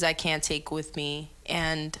Things I Can't Take With Me.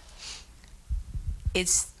 And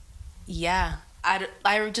it's, yeah.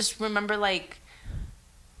 I just remember, like,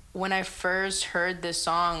 when I first heard this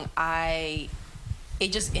song,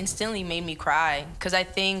 it just instantly made me cry. Because I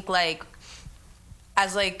think, like,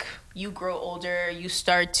 as, like, you grow older, you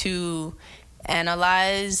start to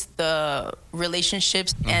analyze the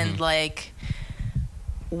relationships and, like,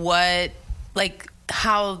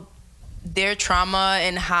 how their trauma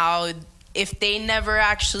and how if they never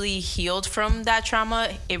actually healed from that trauma,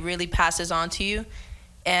 it really passes on to you.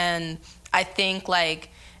 And I think, like,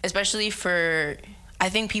 especially for, I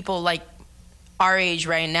think people like our age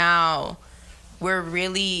right now, we're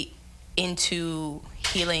really into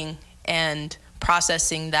healing and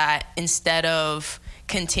processing that instead of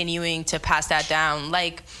continuing to pass that down.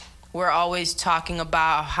 Like, we're always talking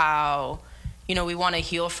about how, you know, we want to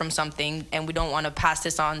heal from something and we don't want to pass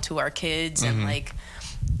this on to our kids. And like,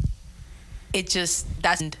 it just,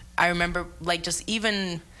 I remember, like, just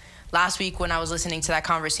even last week when I was listening to that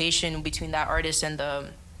conversation between that artist and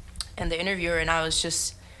the interviewer, and I was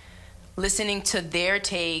just listening to their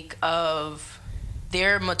take of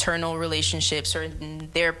their maternal relationships or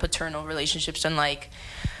their paternal relationships, and like,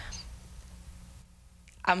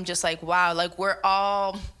 I'm just like, wow, like, we're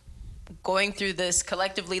all going through this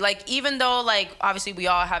collectively. Like, even though, like, obviously we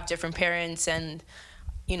all have different parents, and,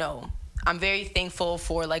 you know, I'm very thankful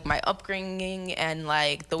for, like, my upbringing and,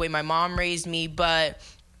 like, the way my mom raised me, but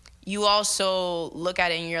you also look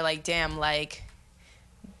at it and you're like, damn, like,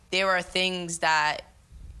 there are things that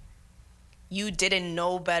you didn't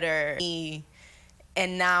know better,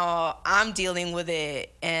 and now I'm dealing with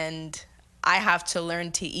it, and I have to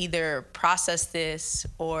learn to either process this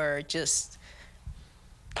or just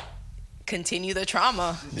continue the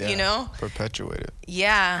trauma, you know? Perpetuate it.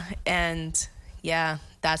 Yeah, and yeah,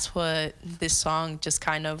 that's what this song just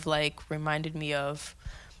kind of like reminded me of.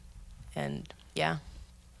 And yeah.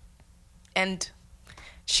 And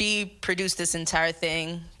she produced this entire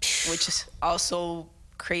thing, which is also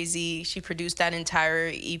crazy. She produced that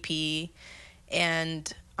entire EP,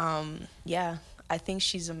 and yeah, I think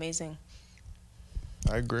she's amazing.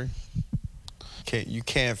 I agree. You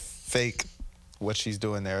can't fake what she's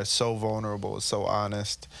doing there. It's so vulnerable, it's so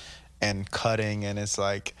honest and cutting, and it's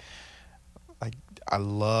like I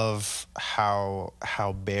love how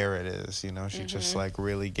bare it is, you know. She just like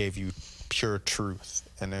really gave you pure truth,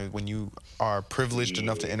 and when you are privileged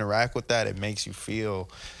enough to interact with that, it makes you feel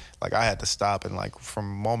like I had to stop, and like from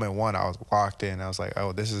moment one I was locked in. I was like,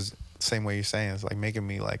 oh, this is the same way you're saying. It's like making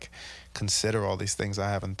me like consider all these things I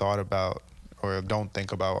haven't thought about or don't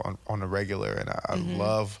think about on a regular, and I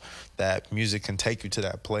love that music can take you to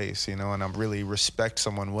that place, you know, and I really respect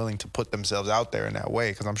someone willing to put themselves out there in that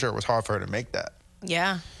way, because I'm sure it was hard for her to make that.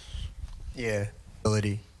 Yeah. Yeah.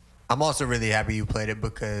 Ability. I'm also really happy you played it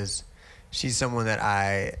because she's someone that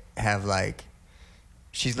I have, like,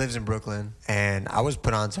 she lives in Brooklyn, and I was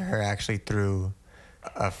put onto her actually through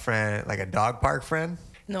a friend, like a dog park friend.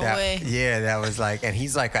 No way. Yeah, that was like, and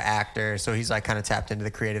he's like an actor, so he's like kind of tapped into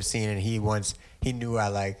the creative scene, and he knew I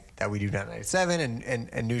like that we do 997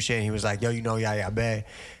 and new shit, and he was like, yo, you know Yaya Bay,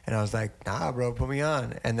 and I was like, nah, bro, put me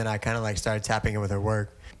on, and then I kind of like started tapping it with her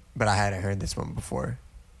work, but I hadn't heard this one before,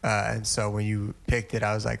 and so when you picked it,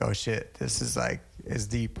 I was like, oh shit, this is like, it's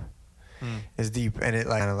deep, it's deep, and it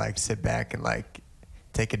like kind of like sit back and like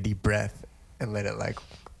take a deep breath and let it like,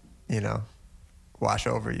 you know, wash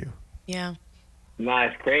over you. Yeah. Nah,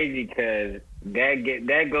 it's crazy because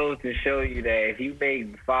that goes to show you that if you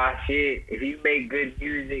make fire shit, if you make good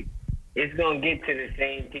music, it's gonna get to the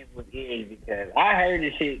same people's ears. Because I heard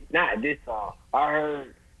the shit, not this song. I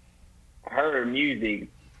heard her music.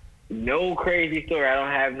 No crazy story. I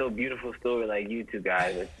don't have no beautiful story like you two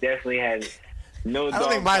guys. It definitely has no. I don't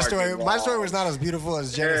think my story was not as beautiful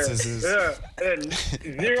as Genesis's.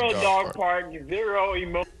 Zero dog park, zero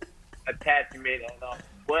emotional attachment at all.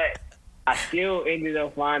 But I still ended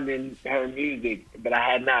up finding her music, but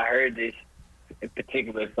I had not heard this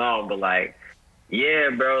particular song. But like,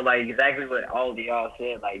 yeah, bro, like exactly what all of y'all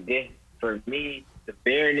said. Like this, for me, the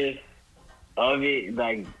bareness of it,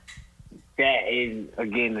 like that is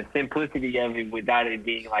again the simplicity of it without it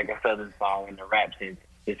being like a southern song in the rap sense.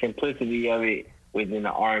 The simplicity of it within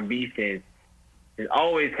the R&B sense has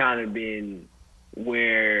always kind of been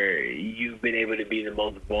where you've been able to be the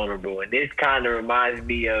most vulnerable. And this kind of reminds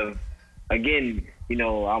me of, again, you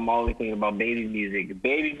know, I'm always thinking about baby music.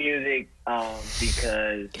 Baby music,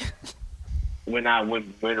 because when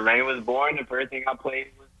Rain was born, the first thing I played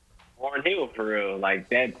was Lauryn Hill for real. Like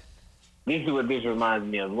that. This is what this reminds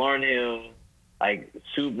me of. Lauryn Hill, like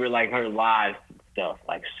super like her live stuff,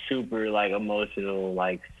 like super like emotional,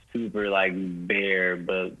 like super like bare,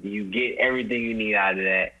 but you get everything you need out of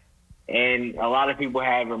that. And a lot of people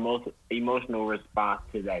have emotional response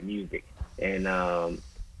to that music. And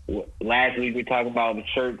last week we talked about the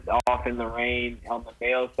shirts off in the rain on the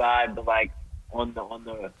male side, but like on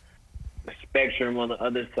the spectrum on the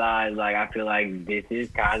other side, like I feel like this is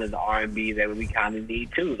kind of the R&B that we kind of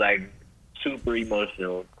need too, like super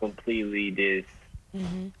emotional, completely just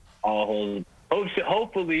all whole.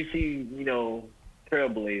 Hopefully she,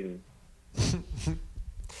 trailblazing.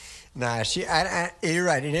 Nah, you're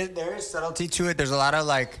right. There is subtlety to it. There's a lot of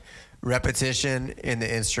like repetition in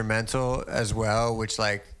the instrumental as well, which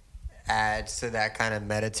like adds to that kind of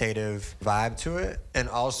meditative vibe to it. And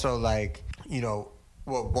also like,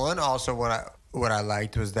 what I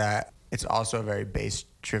liked was that it's also a very bass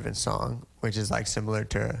driven song, which is like similar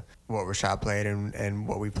to what Rashad played and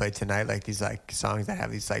what we played tonight. Like these like songs that have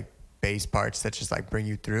these like bass parts that just like bring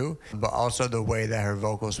you through, but also the way that her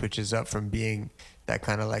vocal switches up from being that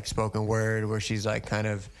kind of like spoken word where she's like kind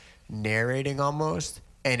of narrating almost,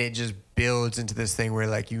 and it just builds into this thing where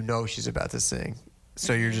like she's about to sing,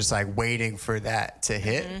 so you're just like waiting for that to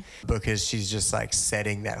hit because she's just like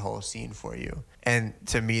setting that whole scene for you. And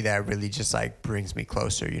to me that really just like brings me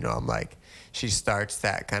closer. I'm like, she starts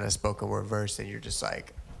that kind of spoken word verse and you're just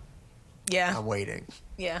like, yeah, I'm waiting.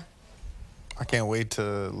 Yeah, I can't wait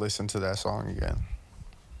to listen to that song again.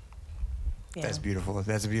 yeah. That's beautiful.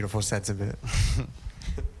 That's a beautiful sentiment.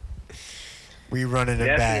 We running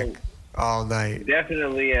it back all night.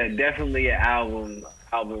 Definitely an album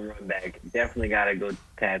run back. Definitely gotta go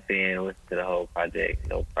tap in and listen to the whole project.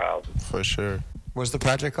 No problem. For sure. What's the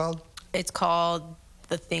project called? It's called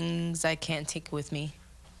The Things I Can't Take With Me.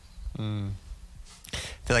 I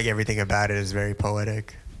feel like everything about it is very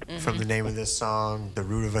poetic. From the name of this song, the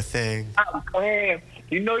root of a thing. Go ahead.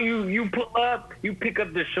 You pull up, you pick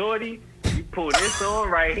up the shorty, you pull this on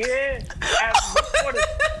right here.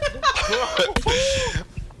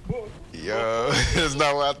 Yo, that's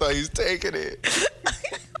not where I thought he was taking it.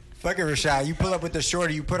 Fuck it, Rashad. You pull up with the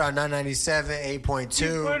shorty, you put on 997, 8.2.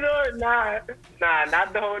 You put on, nah,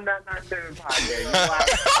 not the whole 997 podcast.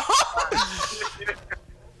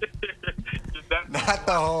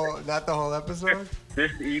 Not the whole episode?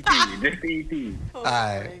 This EP. All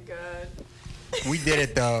right. My God. We did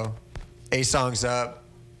it though. 8 songs up,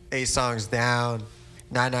 8 songs down.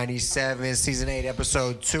 997, season 8,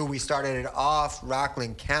 episode 2. We started it off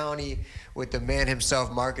Rockland County with the man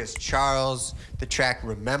himself, Marcus Charles. The track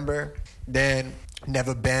Remember. Then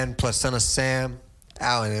Never Been plus Son of Sam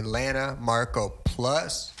out in Atlanta, Marco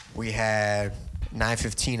Plus. We had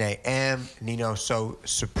 9:15 a.m. Nino So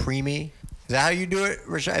Supreme. Is that how you do it,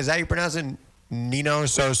 Rashad? Is that how you pronounce it? Nino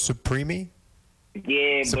So Supreme?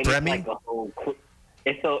 Yeah, Supreme? but it's like a whole.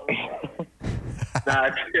 It's so. Nah.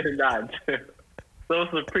 So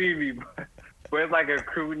Supreme, but it's like a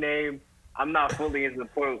crew name. I'm not fully in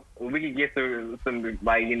support. We could get some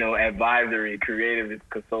like advisory, creative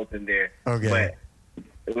consultant there. Okay.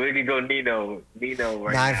 But we could go Nino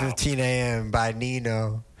right 9:15 a.m. by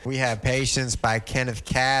Nino. We have Patience by Kenneth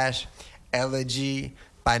Cash. Elegy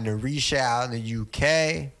by Narisha out in the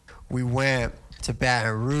UK. We went to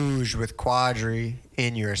Baton Rouge with Quadri,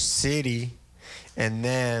 In Your City. And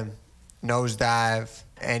then Nosedive,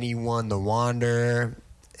 Anyone the Wanderer.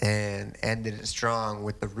 And ended it strong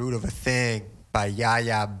with The Root of a Thing by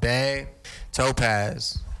Yaya Bay.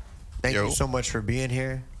 Topaz, thank you so much for being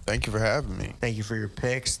here. Thank you for having me. Thank you for your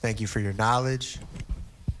picks. Thank you for your knowledge.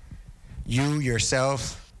 You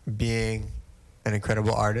yourself being an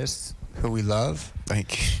incredible artist who we love.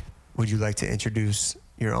 Thank you. Would you like to introduce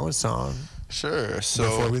your own song? Sure. So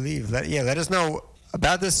before we leave, let us know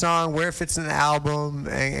about this song, where it fits in the album,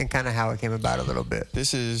 and kind of how it came about a little bit.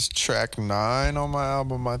 This is track 9 on my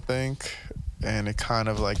album, I think, and it kind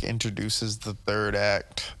of like introduces the third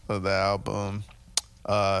act of the album.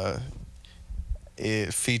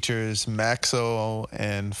 It features Maxo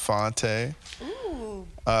and Fonte,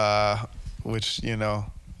 which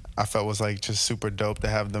I felt was like just super dope to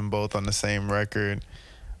have them both on the same record.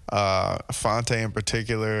 Fonte in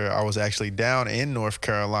particular, I was actually down in North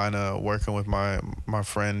Carolina working with my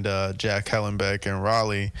friend Jack Hellenbeck in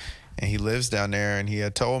Raleigh, and he lives down there, and he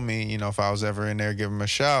had told me, if I was ever in there, give him a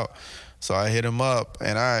shout. So I hit him up,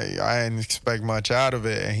 and I didn't expect much out of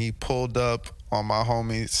it, and he pulled up on my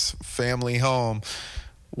homie's family home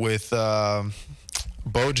with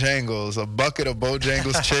Bojangles, a bucket of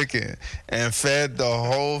Bojangles chicken, and fed the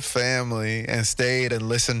whole family and stayed and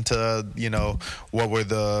listened to, what were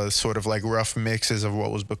the sort of like rough mixes of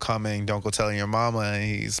what was becoming Don't Go Telling Your Mama. And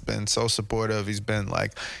he's been so supportive. He's been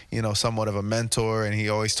like, somewhat of a mentor. And he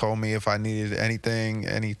always told me if I needed anything,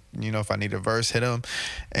 if I needed a verse, hit him.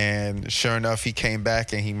 And sure enough, he came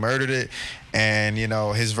back and he murdered it. And,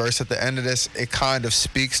 his verse at the end of this, it kind of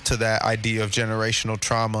speaks to that idea of generational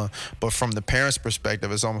trauma. But from the parents'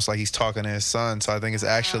 perspective, it's almost like he's talking to his son. So I think it's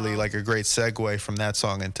actually like a great segue from that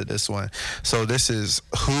song into this one. So this is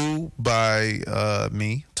Who by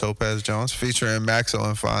me, Topaz Jones, featuring Maxo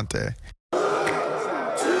Infante.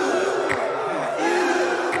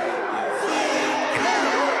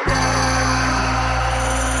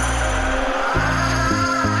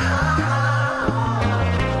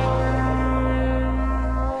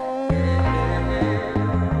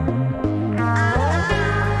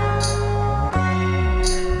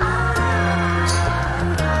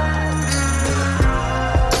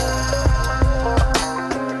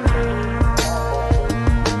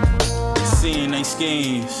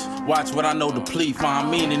 Watch what I know deplete, find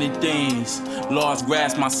meaning in things. Lost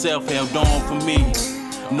grasp myself, held on for me.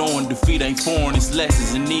 Knowing defeat ain't foreign, it's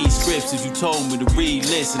lessons in these scripts. If you told me to read,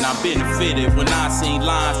 listen, I benefited when I seen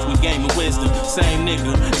lines to a game of wisdom. Same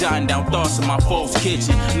nigga, jotting down thoughts in my folks'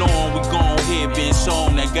 kitchen. Knowing we gon' here, being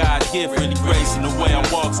shown that God's gift really gracing the way I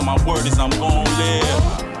walk. So my word is I'm gon'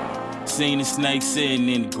 live. Seen a snake sitting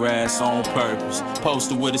in the grass on purpose.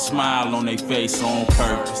 Posted with a smile on their face on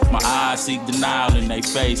purpose. My eyes seek denial in their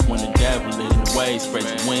face when the devil is in the way. Spread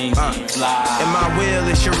your wings and fly. In my will,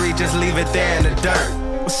 it should read, just leave it there in the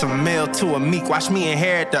dirt. With some meal to a meek, watch me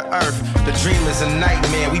inherit the earth. The dream is a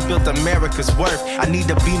nightmare, we built America's worth. I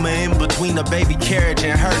need a beamer in between a baby carriage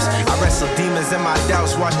and hearse. I wrestle demons in my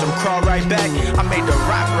doubts, watch them crawl right back. I made the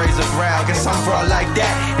rock razor growl, guess I'm raw like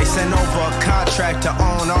that. They sent over a contract to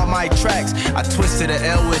own all my tracks. I twisted a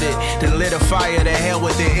L with it, then lit a fire to hell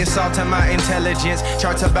with it. Insulting my intelligence,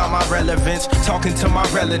 charts about my relevance. Talking to my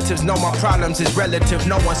relatives, know my problems is relative.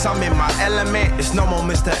 No once I'm in my element, it's no more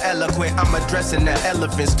Mr. Eloquent. I'm addressing the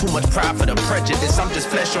elephant. Too much pride for the prejudice. I'm just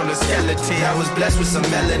flesh on the skeleton. I was blessed with some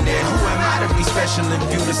melanin. Who am I to be special and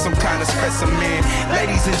viewed as some kind of specimen?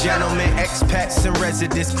 Ladies and gentlemen, expats and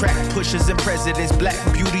residents, crack pushers and presidents, black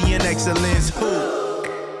beauty and excellence. Who?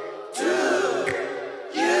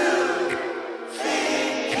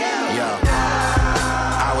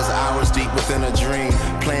 Within a dream,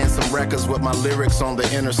 playing some records with my lyrics on the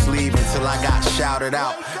inner sleeve until I got shouted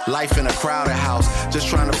out. Life in a crowded house, just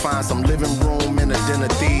trying to find some living room in a den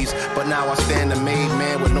of thieves. But now I stand a made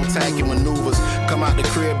man with no tacky maneuvers. Come out the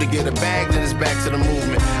crib to get a bag, then it's back to the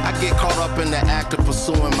movement. I get caught up in the act of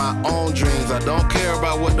pursuing my own dreams. I don't care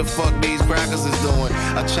about what the fuck these crackers is doing.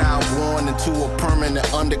 A child born into a permanent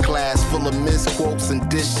underclass full of misquotes and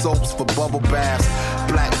dish soaps for bubble baths.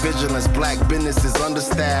 Black vigilance, black business is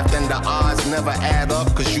understaffed, and the odds never add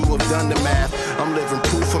up cause you have done the math. I'm living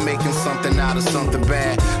proof of making something out of something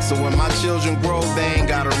bad. So when my children grow, they ain't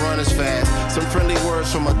gotta run as fast. Some friendly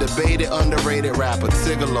words from a debated, underrated rapper,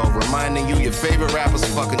 Tigolo, reminding you your favorite rapper's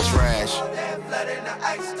fucking trash.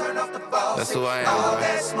 That's who I am, all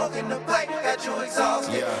that smoke in the pipe got you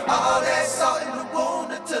exhausted. Yeah. All that salt in the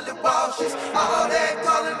wound until it washes. All that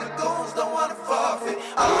calling the goons don't wanna forfeit.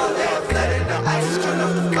 All that blood in the ice turn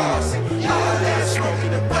off the